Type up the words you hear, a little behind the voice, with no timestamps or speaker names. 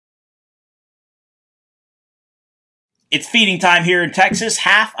It's feeding time here in Texas.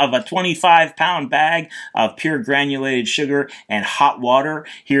 Half of a 25-pound bag of pure granulated sugar and hot water.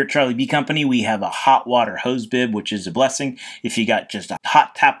 Here at Charlie Bee Company, we have a hot water hose bib, which is a blessing. If you got just a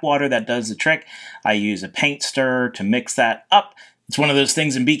hot tap water, that does the trick. I use a paint stirrer to mix that up. It's one of those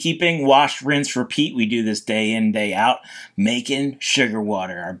things in beekeeping, wash, rinse, repeat. We do this day in, day out, making sugar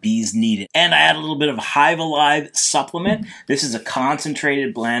water. Our bees need it. And I add a little bit of HiveAlive supplement. This is a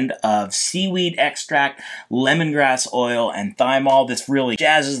concentrated blend of seaweed extract, lemongrass oil, and thymol. This really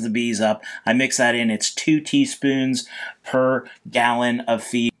jazzes the bees up. I mix that in. It's 2 teaspoons per gallon of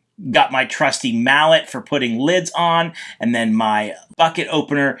feed. Got my trusty mallet for putting lids on, and then my bucket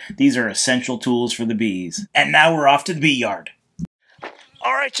opener. These are essential tools for the bees. And now we're off to the bee yard.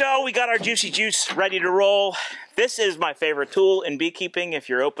 All right, y'all, we got our juicy juice ready to roll. This is my favorite tool in beekeeping. If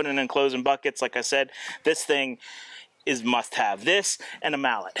you're opening and closing buckets, like I said, this thing is must have. This and a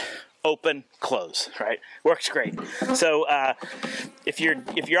mallet. Open, close, right? Works great. So if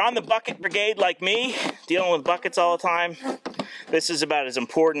you're on the bucket brigade like me, dealing with buckets all the time, this is about as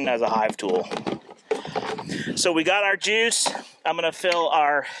important as a hive tool. So we got our juice. I'm gonna fill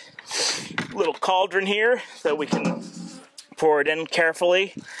our little cauldron here so we can pour it in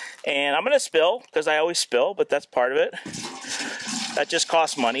carefully, and I'm gonna spill because I always spill, but that's part of it. That just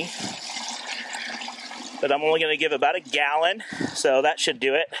costs money, but I'm only gonna give about a gallon, so that should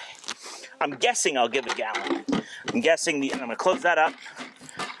do it. I'm guessing I'll give a gallon. I'm guessing and I'm gonna close that up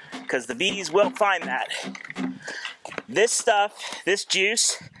because the bees will find that. This stuff, this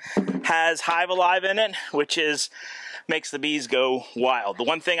juice, has HiveAlive in it, which makes the bees go wild. The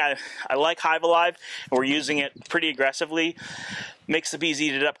one thing I like HiveAlive, and we're using it pretty aggressively, makes the bees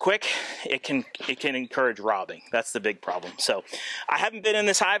eat it up quick. It can encourage robbing. That's the big problem. So I haven't been in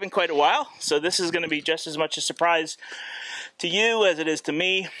this hive in quite a while, so this is going to be just as much a surprise to you as it is to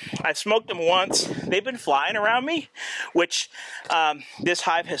me. I've smoked them once. They've been flying around me, which this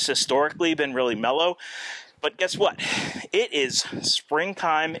hive has historically been really mellow. But guess what? It is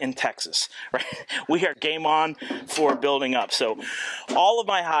springtime in Texas, right? We are game on for building up. So all of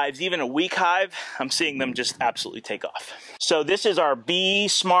my hives, even a weak hive, I'm seeing them just absolutely take off. So this is our Bee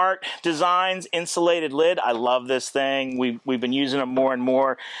Smart Designs insulated lid. I love this thing. We've been using them more and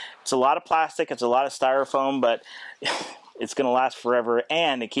more. It's a lot of plastic, it's a lot of styrofoam, but it's gonna last forever,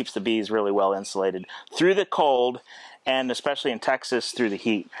 and it keeps the bees really well insulated through the cold, and especially in Texas, through the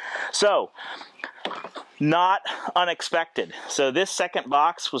heat. So, not unexpected. So this second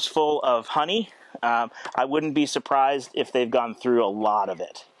box was full of honey. I wouldn't be surprised if they've gone through a lot of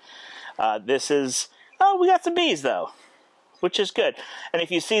it. We got some bees though, which is good. And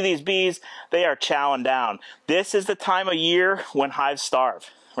if you see these bees, they are chowing down. This is the time of year when hives starve,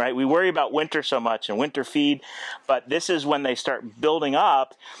 right? We worry about winter so much and winter feed, but this is when they start building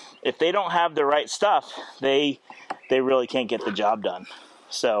up. If they don't have the right stuff, they really can't get the job done.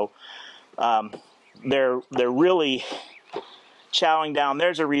 So, they're really chowing down.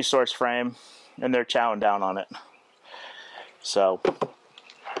 There's a resource frame, and they're chowing down on it. So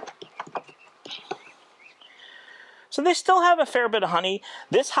they still have a fair bit of honey.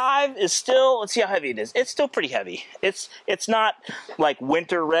 This hive is still, let's see how heavy it is. It's still pretty heavy. It's not like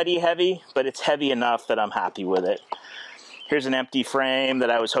winter ready heavy, but it's heavy enough that I'm happy with it. Here's an empty frame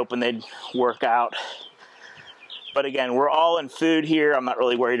that I was hoping they'd work out. But again, we're all in food here. I'm not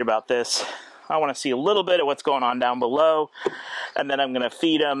really worried about this. I want to see a little bit of what's going on down below, and then I'm going to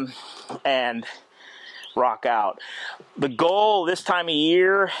feed them and rock out. The goal this time of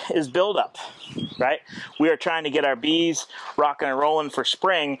year is buildup, right? We are trying to get our bees rocking and rolling for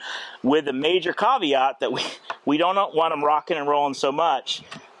spring, with a major caveat that we don't want them rocking and rolling so much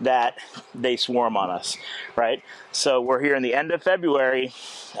that they swarm on us, right? So we're here in the end of February.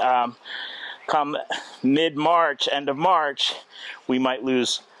 Come mid-March, end of March, we might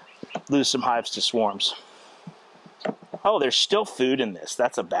lose some hives to swarms. Oh, there's still food in this.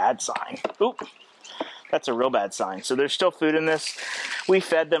 That's a bad sign. Oop, that's a real bad sign. So there's still food in this. We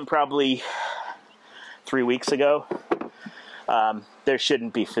fed them probably 3 weeks ago. There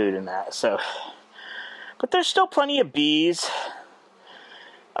shouldn't be food in that. But there's still plenty of bees.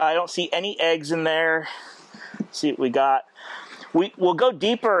 I don't see any eggs in there. Let's see what we got. We'll go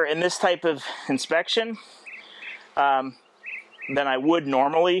deeper in this type of inspection than I would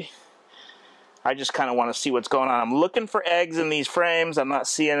normally. I just kind of want to see what's going on. I'm looking for eggs in these frames. I'm not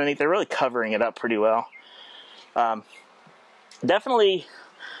seeing any. They're really covering it up pretty well. Definitely,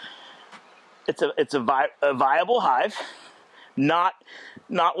 it's a viable hive. Not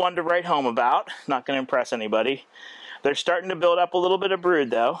one to write home about. Not going to impress anybody. They're starting to build up a little bit of brood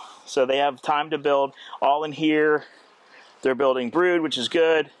though, so they have time to build. All in here, they're building brood, which is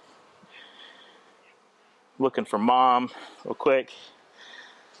good. looking for mom real quick.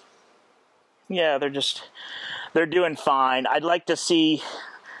 Yeah, they're doing fine. I'd like to see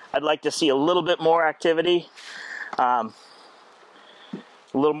a little bit more activity. A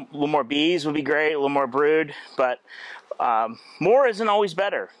little more bees would be great, a little more brood, but more isn't always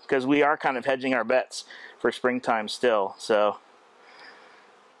better, because we are kind of hedging our bets for springtime still. So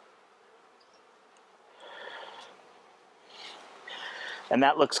and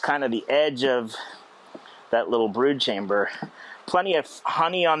that looks kind of the edge of that little brood chamber. Plenty of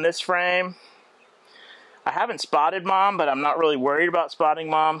honey on this frame. I haven't spotted mom, but I'm not really worried about spotting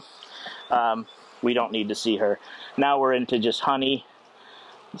mom. We don't need to see her. Now we're into just honey.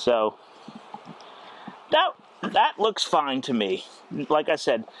 So that looks fine to me. Like I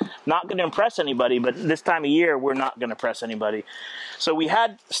said, not going to impress anybody, but this time of year we're not going to impress anybody. So we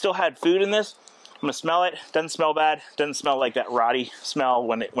still had food in this. I'm gonna smell it. Doesn't smell bad. Doesn't smell like that rotty smell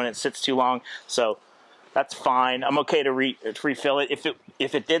when it sits too long. So that's fine. I'm okay to refill it.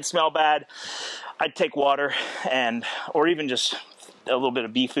 If it did smell bad, I'd take water or even just a little bit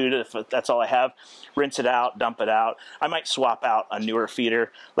of bee food if that's all I have. Rinse it out, dump it out. I might swap out a newer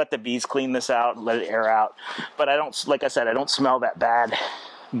feeder. Let the bees clean this out, let it air out. But I don't, like I said, I don't smell that bad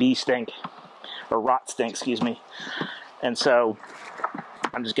bee stink or rot stink, excuse me. And so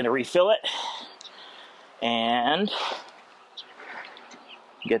I'm just gonna refill it and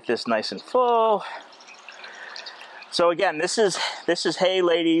get this nice and full. So again, this is hey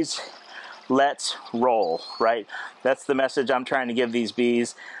ladies, let's roll, right? That's the message I'm trying to give these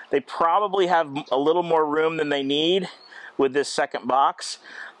bees. They probably have a little more room than they need with this second box,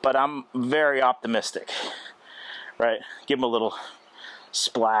 but I'm very optimistic, right? Give them a little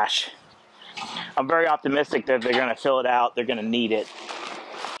splash. I'm very optimistic that they're gonna fill it out. They're gonna need it.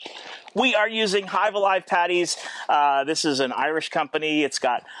 We are using HiveAlive patties. This is an Irish company. It's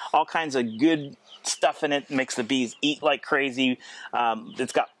got all kinds of good stuff in it. Makes the bees eat like crazy.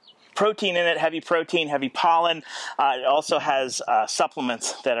 It's got protein in it, heavy protein, heavy pollen. It also has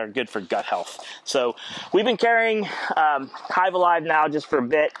supplements that are good for gut health. So we've been carrying HiveAlive now just for a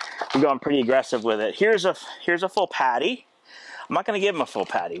bit. We're going pretty aggressive with it. Here's a full patty. I'm not going to give them a full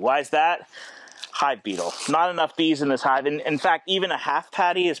patty. Why is that? Hive beetle. Not enough bees in this hive. In fact, even a half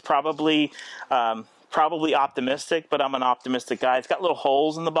patty is probably optimistic, but I'm an optimistic guy. It's got little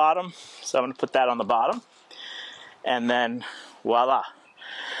holes in the bottom, so I'm going to put that on the bottom. And then, voila.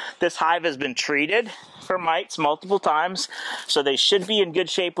 This hive has been treated for mites multiple times, so they should be in good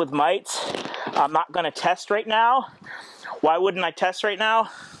shape with mites. I'm not going to test right now. Why wouldn't I test right now?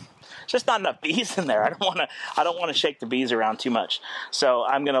 Just not enough bees in there. I don't want to shake the bees around too much. So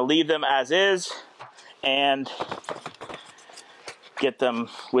I'm going to leave them as is and get them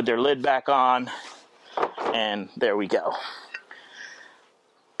with their lid back on, and there we go.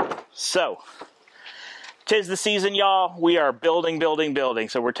 So 'tis the season, y'all. We are building.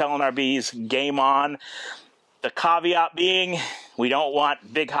 So we're telling our bees, game on. The caveat being, we don't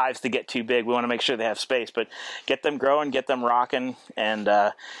want big hives to get too big. We want to make sure they have space, but get them growing, get them rocking, and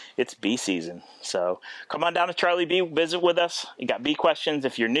it's bee season. So come on down to Charlie Bee, visit with us. You got bee questions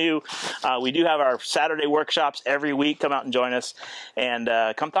if you're new. We do have our Saturday workshops every week. Come out and join us, and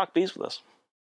come talk bees with us.